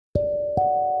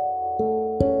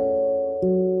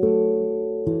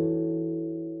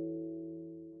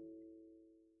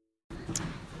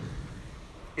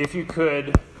if you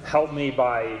could help me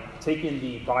by taking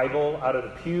the Bible out of the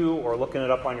pew or looking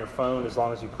it up on your phone, as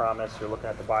long as you promise you're looking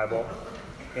at the Bible,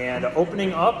 and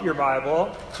opening up your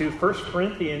Bible to 1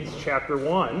 Corinthians chapter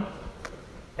 1,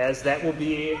 as that will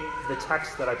be the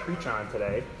text that I preach on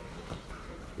today.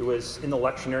 It was in the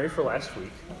lectionary for last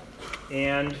week.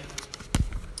 And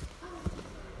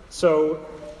so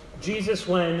Jesus,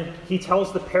 when he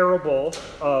tells the parable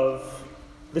of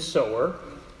the sower,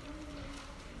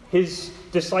 his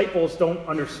disciples don't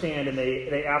understand, and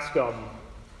they ask him,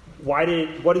 what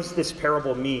does this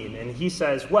parable mean? And he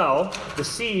says, well, the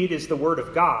seed is the word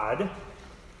of God,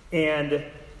 and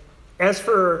as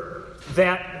for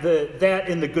that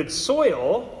in the good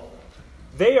soil,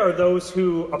 they are those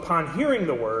who, upon hearing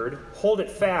the word, hold it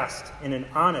fast in an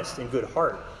honest and good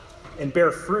heart, and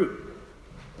bear fruit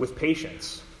with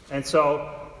patience. And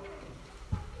so,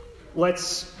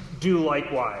 let's do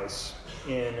likewise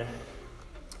in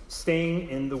staying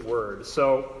in the Word.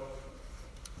 So,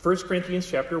 1 Corinthians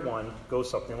chapter 1 goes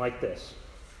something like this.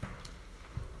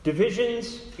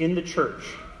 Divisions in the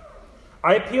church.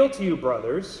 I appeal to you,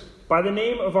 brothers, by the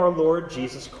name of our Lord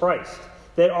Jesus Christ,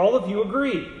 that all of you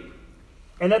agree,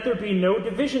 and that there be no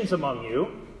divisions among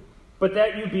you, but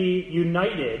that you be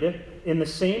united in the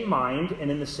same mind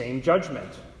and in the same judgment.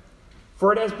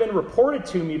 For it has been reported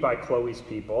to me by Chloe's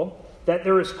people that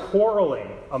there is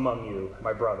quarreling among you,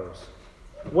 my brothers.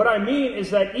 What I mean is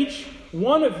that each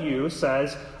one of you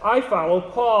says, I follow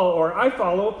Paul, or I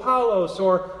follow Apollos,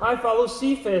 or I follow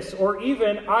Cephas, or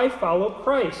even I follow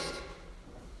Christ.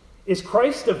 Is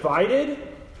Christ divided?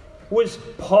 Was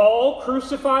Paul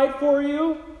crucified for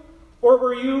you? Or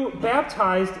were you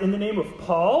baptized in the name of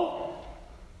Paul?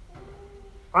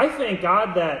 I thank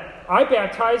God that I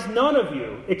baptized none of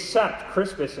you except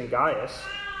Crispus and Gaius,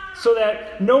 so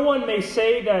that no one may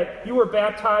say that you were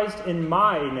baptized in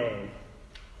my name.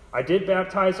 I did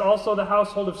baptize also the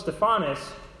household of Stephanas.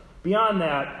 Beyond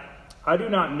that, I do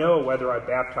not know whether I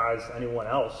baptized anyone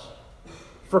else.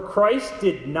 For Christ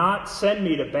did not send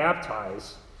me to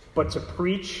baptize, but to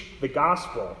preach the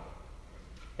gospel,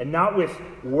 and not with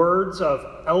words of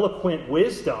eloquent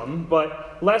wisdom,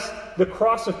 but lest the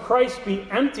cross of Christ be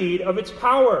emptied of its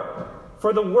power.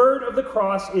 For the word of the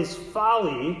cross is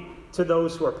folly to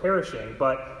those who are perishing,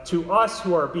 but to us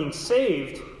who are being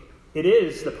saved, it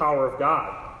is the power of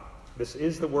God. This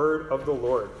is the word of the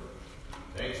Lord.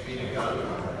 Thanks be to God.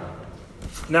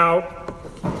 Now,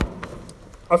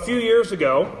 a few years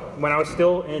ago, when I was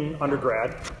still in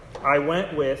undergrad, I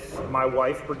went with my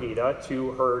wife, Brigida,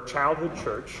 to her childhood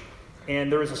church,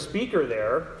 and there was a speaker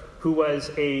there who was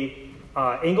an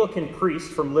Anglican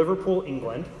priest from Liverpool,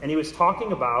 England, and he was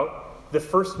talking about the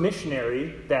first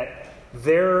missionary that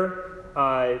their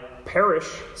parish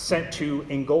sent to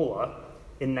Angola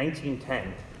in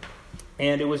 1910.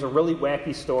 And it was a really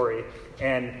wacky story,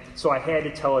 and so I had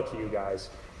to tell it to you guys.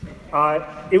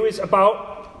 It was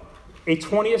about a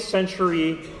 20th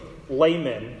century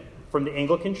layman from the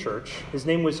Anglican Church. His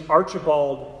name was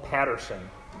Archibald Patterson.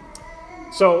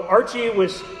 So Archie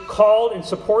was called and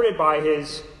supported by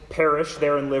his parish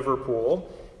there in Liverpool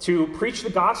to preach the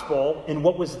gospel in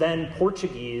what was then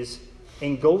Portuguese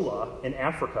Angola in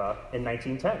Africa in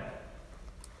 1910.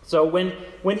 So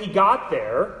when he got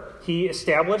there, he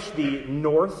established the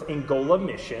North Angola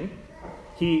Mission.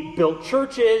 He built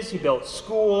churches, he built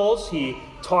schools, he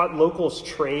taught locals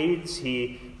trades,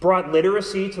 he brought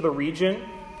literacy to the region,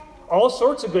 all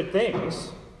sorts of good things.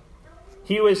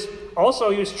 He was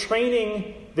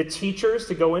training the teachers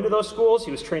to go into those schools.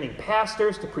 He was training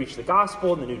pastors to preach the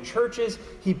gospel in the new churches.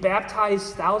 He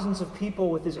baptized thousands of people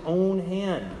with his own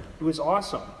hand. It was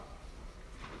awesome.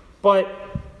 But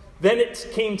then it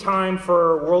came time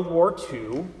for World War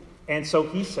II, and so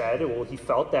he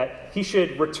felt that he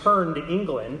should return to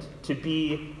England to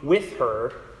be with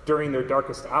her during their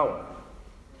darkest hour.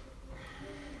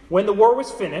 When the war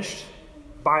was finished,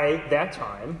 by that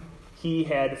time, he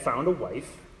had found a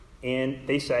wife, and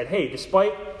they said, hey,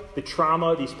 despite the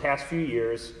trauma these past few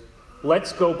years,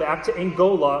 let's go back to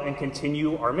Angola and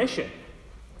continue our mission.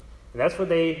 And that's where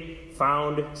they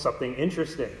found something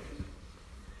interesting.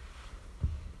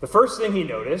 The first thing he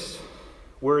noticed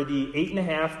were the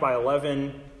 8.5 by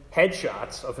 11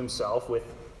 headshots of himself with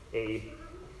a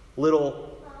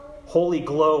little holy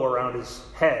glow around his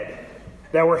head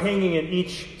that were hanging in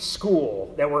each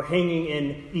school, that were hanging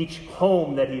in each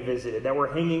home that he visited, that were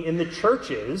hanging in the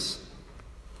churches.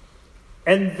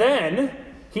 And then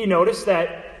he noticed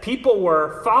that people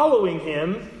were following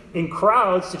him in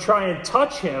crowds to try and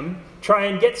touch him, try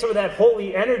and get some of that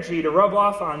holy energy to rub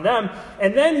off on them.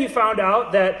 And then he found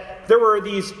out that there were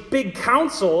these big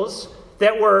councils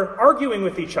that were arguing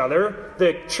with each other.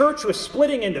 The church was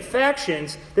splitting into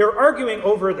factions. They were arguing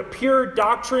over the pure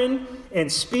doctrine and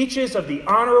speeches of the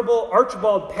Honorable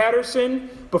Archibald Patterson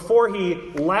before he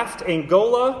left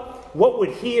Angola. What would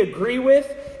he agree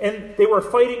with? And they were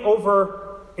fighting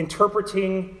over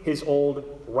interpreting his old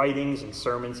writings and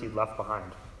sermons he'd left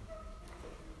behind.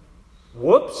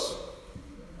 Whoops.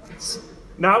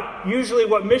 Now, usually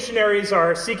what missionaries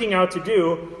are seeking out to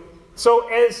do, so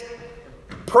as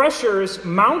pressures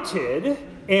mounted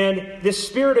and the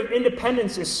spirit of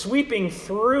independence is sweeping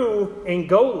through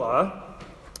Angola,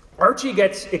 Archie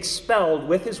gets expelled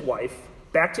with his wife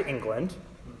back to England,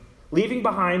 leaving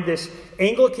behind this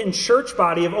Anglican church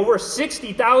body of over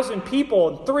 60,000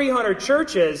 people and 300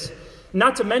 churches,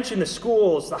 not to mention the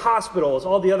schools, the hospitals,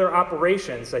 all the other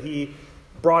operations that he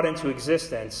brought into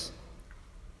existence.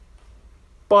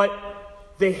 But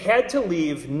they had to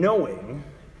leave knowing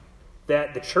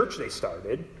that the church they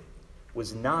started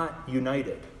was not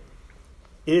united.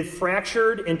 It had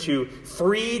fractured into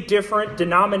 3 different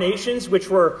denominations which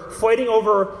were fighting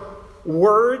over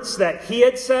words that he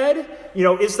had said.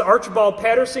 Is the Archibald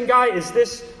Patterson guy, is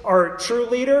this our true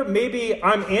leader? Maybe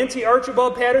I'm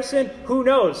anti-Archibald Patterson. Who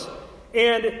knows?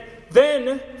 And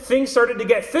then things started to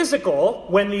get physical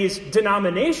when these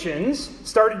denominations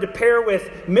started to pair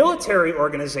with military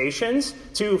organizations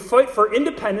to fight for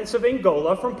independence of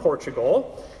Angola from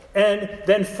Portugal, and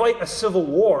then fight a civil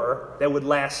war that would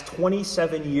last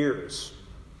 27 years.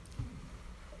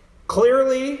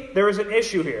 Clearly, there is an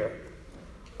issue here.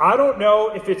 I don't know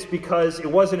if it's because it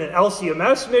wasn't an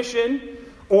LCMS mission,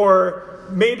 or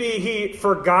maybe he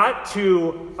forgot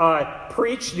to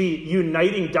preach the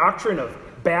uniting doctrine of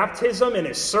baptism in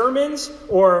his sermons,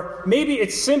 or maybe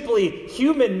it's simply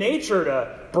human nature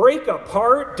to break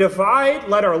apart, divide,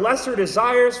 let our lesser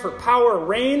desires for power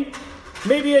reign.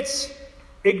 Maybe it's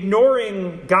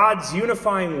ignoring God's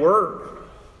unifying word,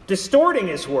 distorting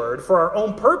his word for our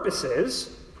own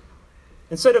purposes,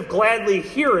 instead of gladly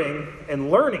hearing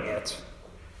and learning it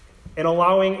and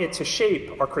allowing it to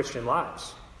shape our Christian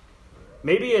lives.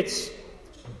 Maybe it's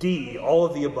D, all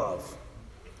of the above,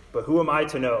 but who am I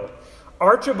to know?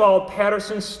 Archibald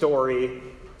Patterson's story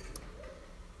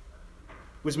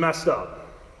was messed up.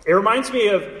 It reminds me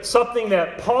of something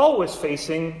that Paul was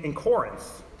facing in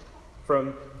Corinth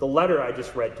from the letter I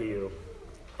just read to you,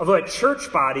 of a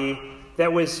church body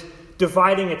that was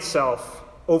dividing itself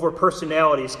over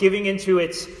personalities, giving into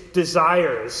its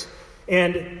desires,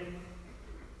 and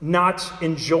not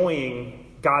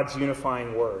enjoying God's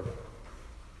unifying word.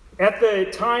 At the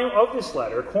time of this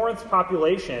letter, Corinth's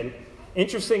population,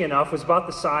 interesting enough, was about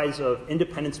the size of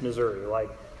Independence, Missouri, like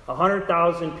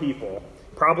 100,000 people.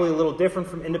 Probably a little different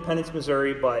from Independence,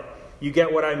 Missouri, but you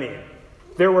get what I mean.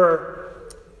 There were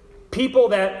people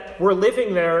that were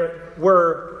living there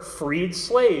were freed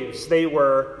slaves. They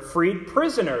were freed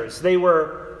prisoners. They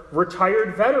were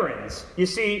retired veterans. You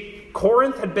see,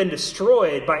 Corinth had been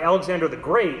destroyed by Alexander the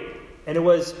Great, and it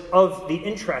was of the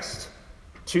interest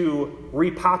to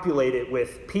repopulate it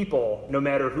with people, no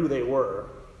matter who they were.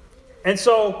 And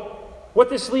so, what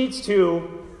this leads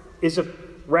to is a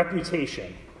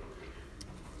reputation.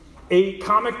 A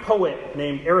comic poet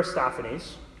named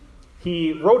Aristophanes,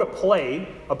 he wrote a play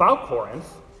about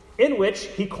Corinth in which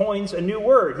he coins a new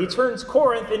word. He turns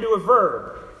Corinth into a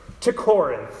verb, to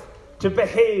Corinth, to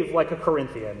behave like a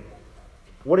Corinthian.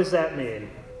 What does that mean?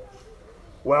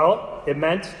 Well, it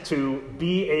meant to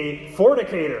be a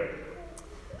fornicator.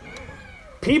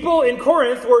 People in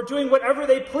Corinth were doing whatever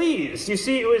they pleased. You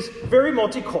see, it was very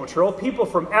multicultural, people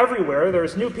from everywhere.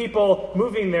 There's new people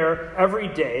moving there every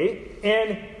day.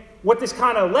 And what this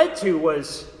kind of led to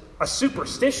was a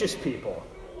superstitious people.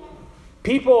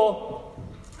 People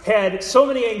had so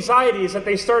many anxieties that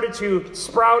they started to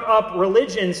sprout up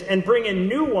religions and bring in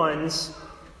new ones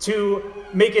to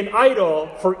make an idol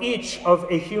for each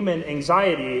of a human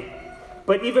anxiety.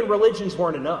 But even religions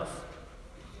weren't enough.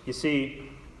 You see,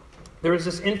 there was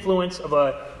this influence of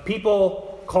a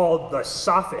people called the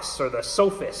sophists or the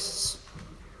sophists,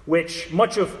 which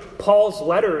much of Paul's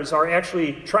letters are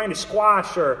actually trying to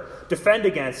squash or defend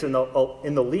against in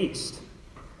the least.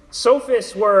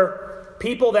 Sophists were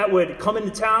people that would come into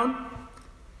town,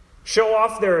 show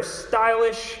off their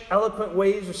stylish, eloquent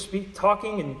ways of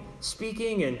talking and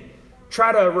speaking, and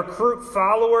try to recruit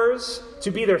followers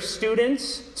to be their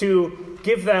students, to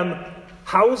give them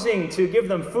housing, to give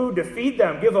them food, to feed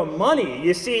them, give them money.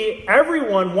 You see,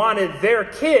 everyone wanted their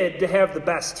kid to have the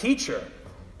best teacher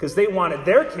because they wanted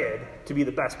their kid to be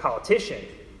the best politician,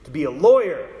 to be a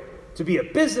lawyer, to be a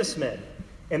businessman.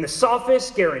 And the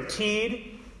sophists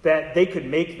guaranteed that they could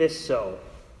make this so.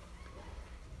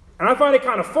 And I find it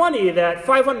kind of funny that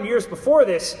 500 years before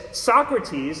this,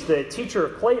 Socrates, the teacher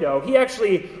of Plato, he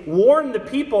actually warned the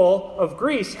people of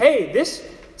Greece, hey,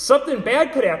 something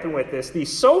bad could happen with this.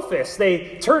 These sophists,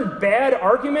 they turn bad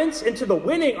arguments into the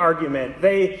winning argument.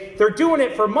 They're doing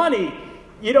it for money.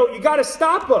 You got to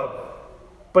stop them.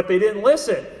 But they didn't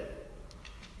listen.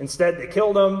 Instead, they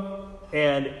killed him.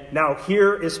 And now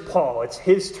here is Paul. It's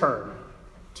his turn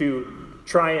to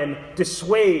try and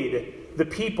dissuade the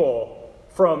people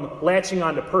from latching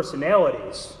onto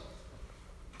personalities.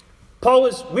 Paul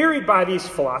was wearied by these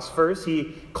philosophers.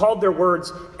 He called their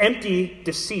words empty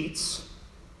deceits.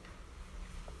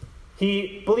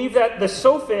 He believed that the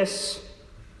sophists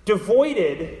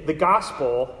devoided the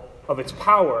gospel of its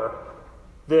power,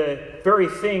 the very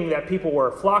thing that people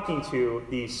were flocking to,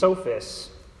 the sophists.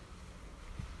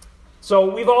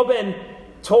 So we've all been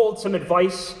told some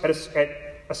advice at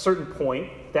a certain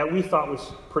point that we thought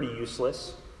was pretty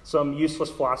useless. Some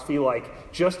useless philosophy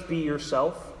like, just be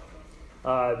yourself.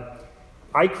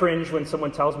 I cringe when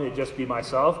someone tells me to just be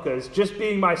myself, because just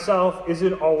being myself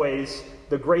isn't always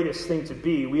the greatest thing to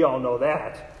be. We all know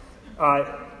that.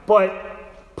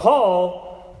 But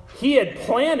Paul, he had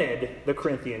planted the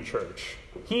Corinthian church.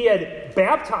 He had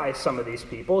baptized some of these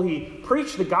people. He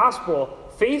preached the gospel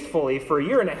faithfully for a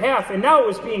year and a half, and now it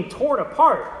was being torn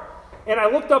apart. And I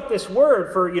looked up this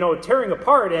word for, tearing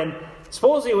apart, and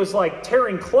supposedly it was like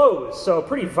tearing clothes, so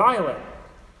pretty violent.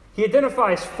 He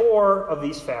identifies 4 of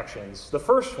these factions. The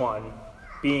first one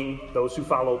being those who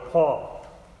followed Paul.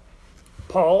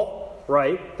 Paul,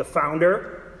 right, the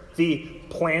founder, the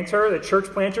planter, the church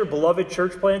planter, beloved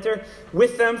church planter,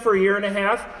 with them for a year and a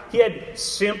half. He had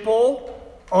simple,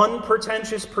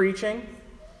 unpretentious preaching.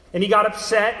 And he got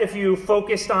upset if you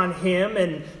focused on him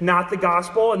and not the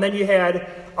gospel. And then you had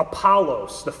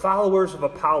Apollos, the followers of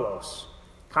Apollos.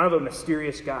 Kind of a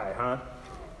mysterious guy, huh?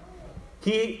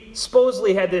 He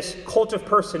supposedly had this cult of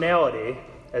personality,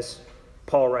 as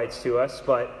Paul writes to us,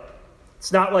 but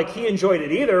it's not like he enjoyed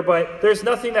it either, but there's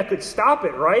nothing that could stop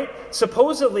it, right?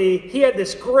 Supposedly, he had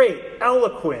this great,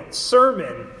 eloquent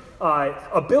sermon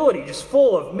ability, just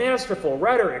full of masterful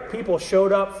rhetoric. People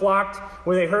showed up, flocked.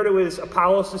 When they heard it was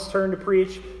Apollos' turn to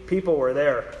preach, people were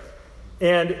there.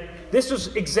 And this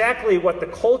was exactly what the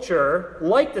culture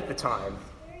liked at the time,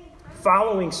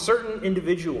 following certain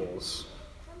individuals.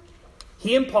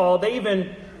 He and Paul,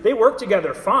 they worked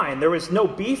together fine. There was no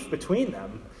beef between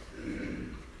them.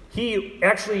 He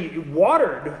actually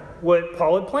watered what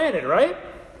Paul had planted, right?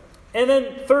 And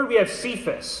then third, we have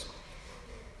Cephas.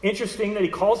 Interesting that he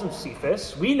calls him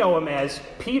Cephas. We know him as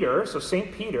Peter, so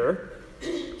St. Peter.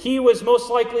 He was most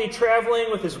likely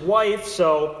traveling with his wife,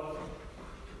 so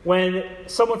when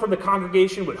someone from the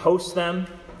congregation would host them,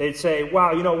 they'd say,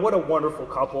 wow, what a wonderful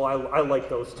couple. I like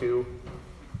those two.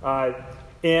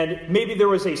 And maybe there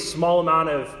was a small amount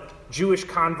of Jewish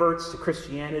converts to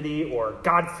Christianity or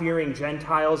God-fearing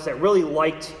Gentiles that really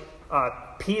liked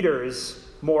Peter's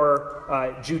more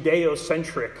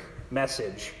Judeo-centric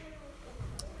message.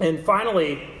 And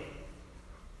finally,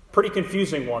 pretty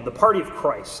confusing one, the party of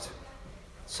Christ.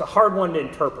 It's a hard one to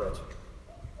interpret.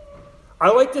 I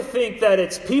like to think that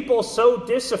it's people so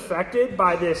disaffected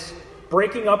by this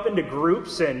breaking up into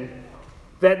groups and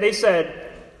that they said,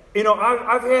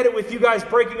 I've had it with you guys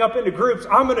breaking up into groups.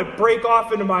 I'm going to break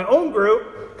off into my own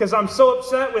group because I'm so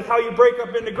upset with how you break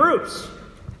up into groups.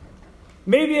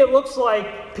 Maybe it looks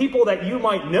like people that you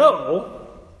might know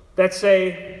that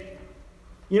say,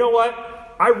 you know what?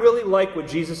 I really like what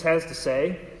Jesus has to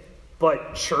say,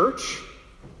 but church?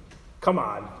 Come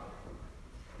on.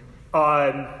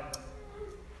 I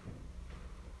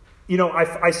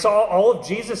saw all of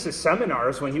Jesus'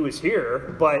 seminars when he was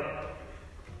here, but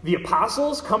the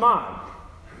apostles? Come on.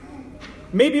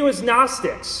 Maybe it was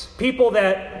Gnostics, people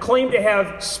that claim to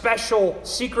have special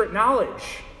secret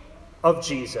knowledge of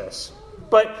Jesus.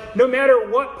 But no matter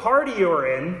what party you're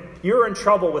in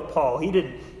trouble with Paul. He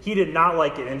did not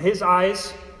like it. In his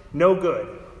eyes, no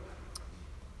good.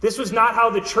 This was not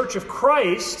how the Church of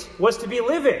Christ was to be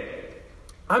living.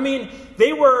 I mean,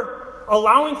 they were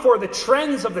allowing for the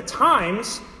trends of the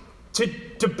times to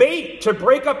debate, to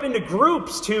break up into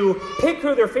groups, to pick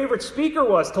who their favorite speaker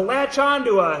was, to latch on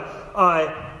to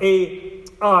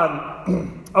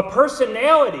a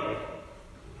personality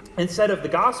instead of the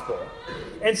gospel.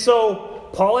 And so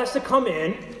Paul has to come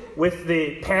in with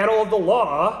the paddle of the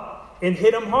law and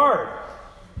hit him hard.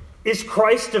 Is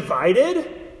Christ divided?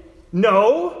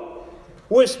 No.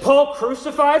 Was Paul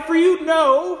crucified for you?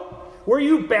 No. Were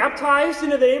you baptized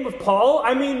into the name of Paul?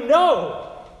 I mean,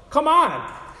 no. Come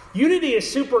on. Unity is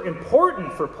super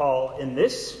important for Paul in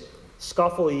this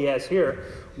scuffle he has here.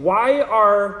 Why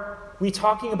are we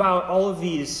talking about all of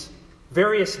these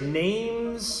various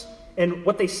names and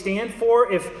what they stand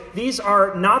for if these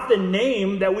are not the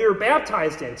name that we were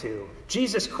baptized into?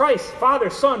 Jesus Christ, Father,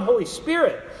 Son, Holy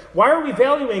Spirit. Why are we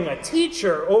valuing a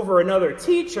teacher over another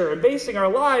teacher and basing our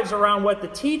lives around what the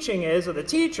teaching is of the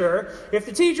teacher if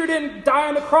the teacher didn't die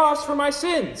on the cross for my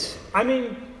sins? I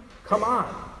mean, come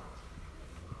on.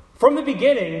 From the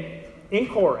beginning, in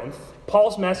Corinth,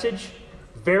 Paul's message,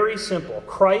 very simple.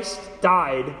 Christ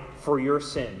died for your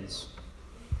sins.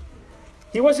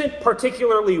 He wasn't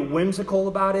particularly whimsical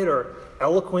about it or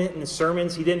eloquent in his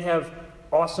sermons. He didn't have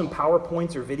awesome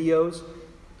PowerPoints or videos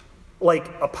like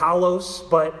Apollos.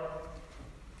 But,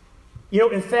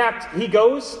 in fact, he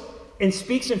goes and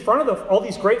speaks in front of all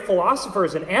these great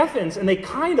philosophers in Athens, and they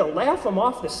kind of laugh him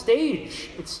off the stage.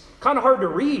 It's kind of hard to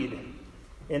read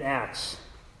in Acts.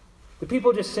 The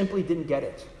people just simply didn't get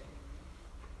it.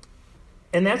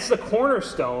 And that's the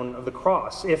cornerstone of the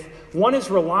cross. If one is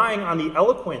relying on the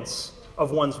eloquence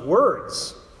of one's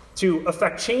words to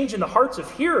affect change in the hearts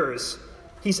of hearers,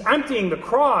 he's emptying the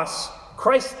cross,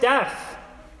 Christ's death,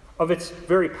 of its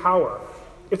very power.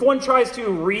 If one tries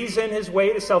to reason his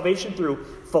way to salvation through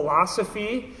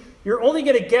philosophy, you're only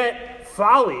going to get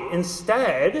folly.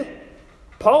 Instead,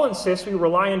 Paul insists we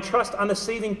rely and trust on the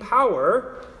saving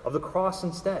power of the cross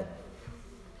instead.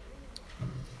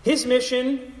 His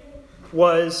mission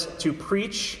was to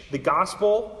preach the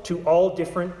gospel to all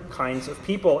different kinds of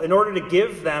people in order to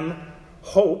give them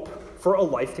hope for a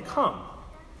life to come,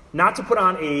 not to put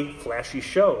on a flashy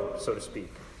show, so to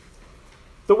speak.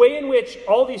 The way in which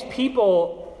all these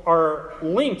people are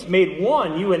linked, made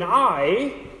one, you and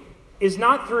I, is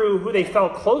not through who they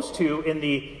felt close to in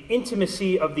the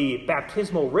intimacy of the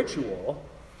baptismal ritual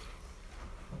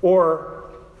or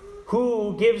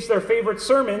who gives their favorite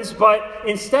sermons, but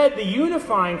instead the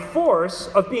unifying force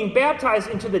of being baptized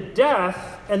into the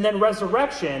death and then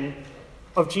resurrection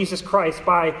of Jesus Christ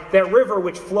by that river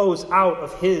which flows out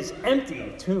of his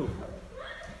empty tomb.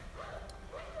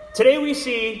 Today we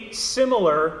see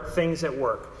similar things at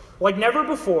work. Like never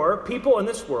before, people in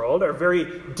this world are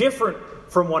very different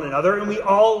from one another, and we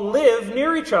all live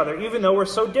near each other, even though we're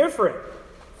so different.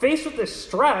 Faced with this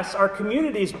stress, our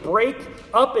communities break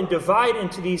up and divide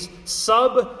into these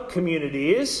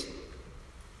sub-communities,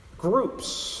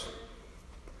 groups.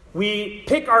 We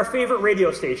pick our favorite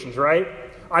radio stations, right?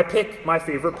 I pick my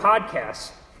favorite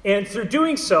podcasts. And through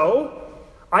doing so,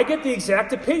 I get the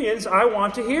exact opinions I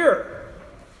want to hear.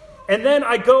 And then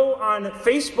I go on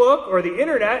Facebook or the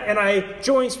internet and I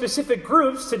join specific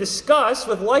groups to discuss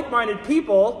with like-minded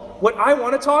people what I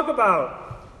want to talk about.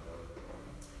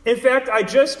 In fact, I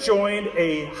just joined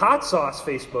a hot sauce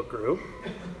Facebook group.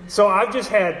 So I've just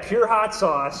had pure hot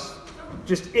sauce,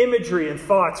 just imagery and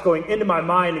thoughts going into my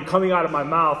mind and coming out of my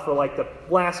mouth for like the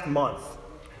last month.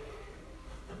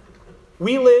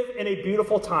 We live in a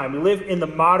beautiful time. We live in the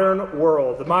modern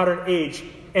world, the modern age.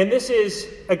 And this is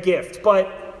a gift,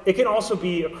 but it can also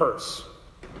be a curse.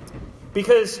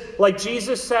 Because like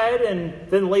Jesus said, and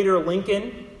then later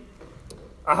Lincoln,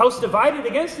 a house divided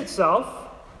against itself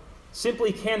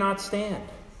simply cannot stand.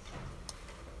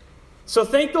 So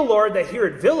thank the Lord that here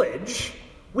at Village,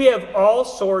 we have all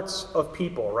sorts of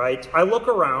people, right? I look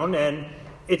around and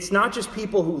it's not just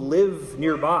people who live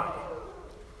nearby.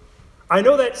 I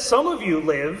know that some of you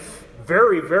live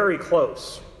very, very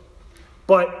close.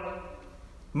 But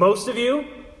most of you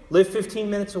live 15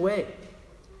 minutes away.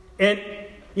 And,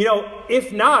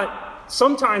 if not,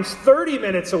 sometimes 30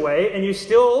 minutes away, and you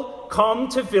still come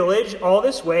to Village all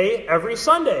this way every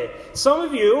Sunday. Some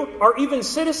of you are even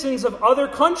citizens of other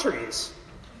countries.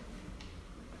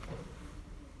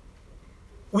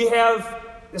 We have,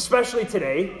 especially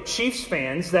today, Chiefs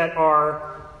fans that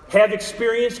have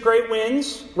experienced great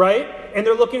wins, right? And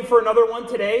they're looking for another one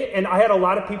today. And I had a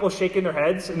lot of people shaking their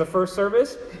heads in the first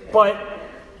service. But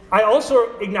I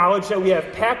also acknowledge that we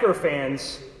have Packer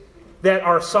fans that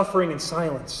are suffering in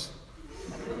silence.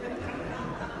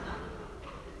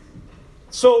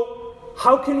 So,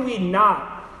 how can we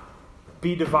not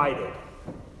be divided?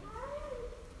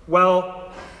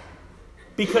 Well,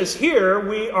 because here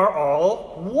we are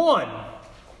all one.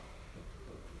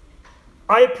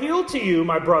 I appeal to you,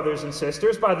 my brothers and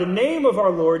sisters, by the name of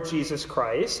our Lord Jesus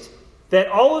Christ, that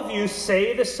all of you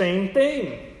say the same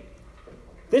thing.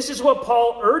 This is what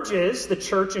Paul urges the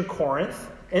church in Corinth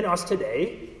and us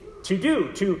today to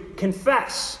do, to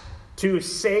confess, to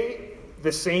say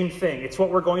the same thing. It's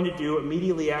what we're going to do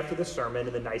immediately after the sermon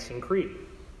in the Nicene Creed.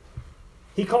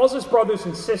 He calls us brothers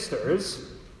and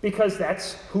sisters because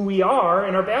that's who we are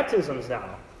in our baptisms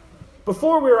now.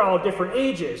 Before, we were all different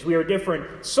ages. We were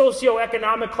different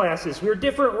socioeconomic classes. We were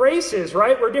different races,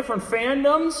 right? We're different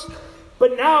fandoms.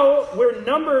 But now we're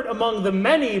numbered among the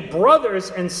many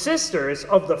brothers and sisters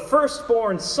of the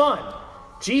firstborn Son,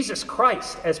 Jesus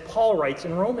Christ, as Paul writes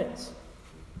in Romans.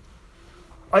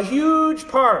 A huge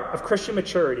part of Christian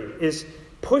maturity is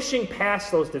pushing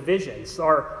past those divisions,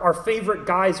 our favorite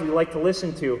guys we like to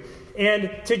listen to, and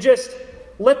to just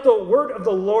let the word of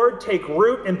the Lord take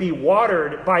root and be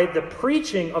watered by the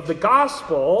preaching of the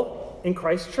gospel in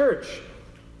Christ's church.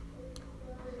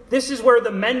 This is where the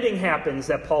mending happens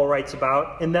that Paul writes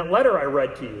about in that letter I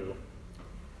read to you.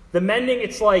 The mending,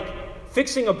 it's like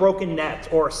fixing a broken net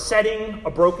or setting a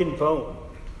broken bone.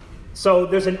 So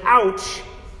there's an ouch,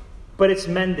 but it's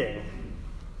mending.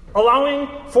 Allowing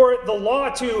for the law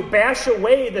to bash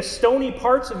away the stony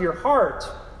parts of your heart,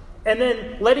 and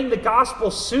then letting the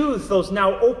gospel soothe those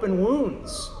now open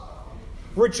wounds.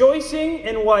 Rejoicing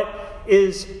in what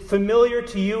is familiar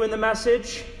to you in the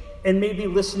message, and maybe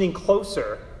listening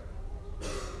closer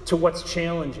to what's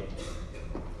challenging.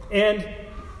 And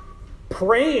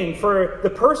praying for the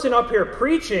person up here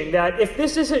preaching that if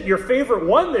this isn't your favorite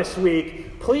one this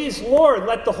week, please, Lord,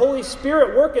 let the Holy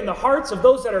Spirit work in the hearts of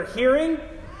those that are hearing,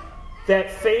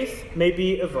 that faith may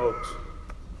be evoked.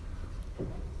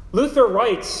 Luther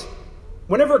writes,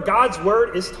 whenever God's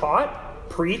word is taught,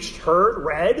 preached, heard,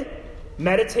 read,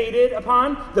 meditated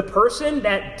upon, the person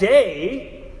that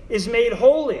day is made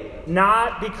holy,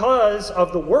 not because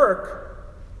of the work,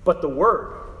 but the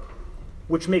word,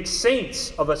 which makes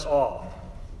saints of us all.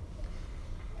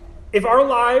 If our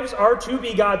lives are to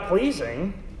be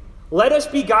God-pleasing, let us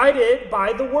be guided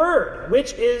by the word,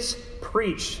 which is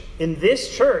preached in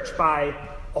this church by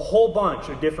a whole bunch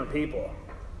of different people.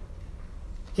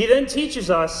 He then teaches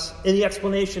us in the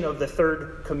explanation of the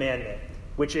third commandment,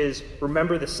 which is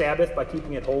remember the Sabbath by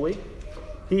keeping it holy.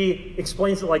 He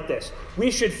explains it like this: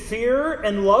 we should fear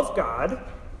and love God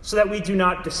so that we do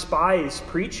not despise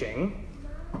preaching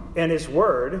and his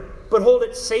word, but hold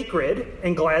it sacred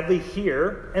and gladly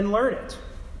hear and learn it.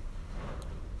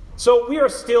 So we are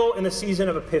still in the season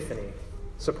of Epiphany,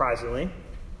 surprisingly.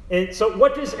 And so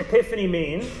what does Epiphany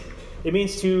mean? It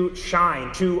means to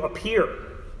shine, to appear.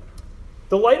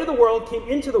 The light of the world came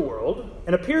into the world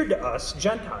and appeared to us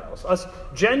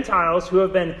Gentiles who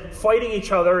have been fighting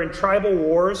each other in tribal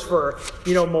wars for,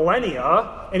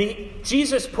 millennia. And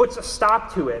Jesus puts a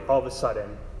stop to it all of a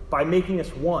sudden by making us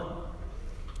one.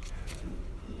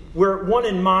 We're one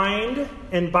in mind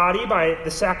and body by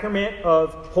the sacrament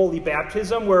of holy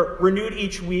baptism. We're renewed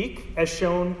each week as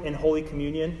shown in Holy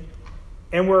Communion.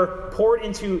 And we're poured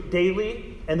into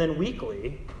daily and then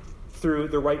weekly through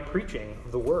the right preaching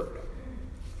of the word.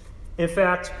 In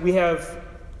fact, we have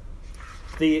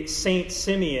the Saint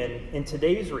Simeon in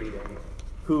today's reading,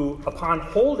 who, upon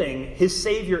holding his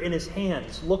Savior in his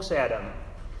hands, looks at him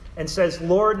and says,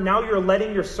 Lord, now you're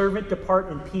letting your servant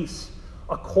depart in peace,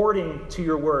 according to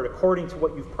your word, according to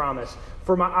what you've promised.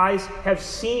 For my eyes have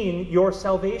seen your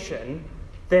salvation,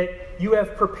 that you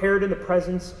have prepared in the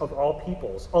presence of all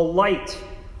peoples, a light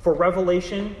for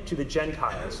revelation to the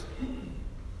Gentiles,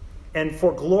 and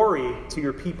for glory to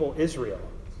your people Israel.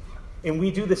 And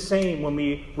we do the same when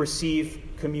we receive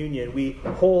communion. We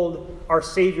hold our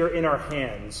Savior in our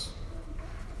hands.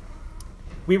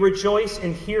 We rejoice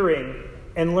in hearing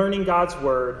and learning God's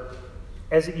word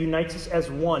as it unites us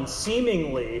as one,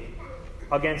 seemingly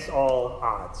against all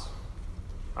odds.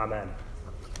 Amen.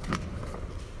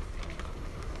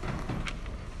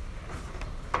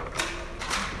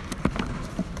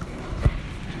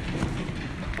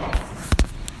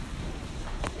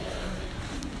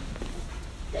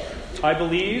 I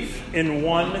believe in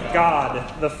one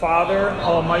God, the Father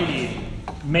Almighty,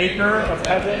 maker of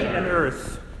heaven and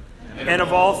earth, and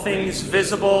of all things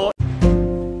visible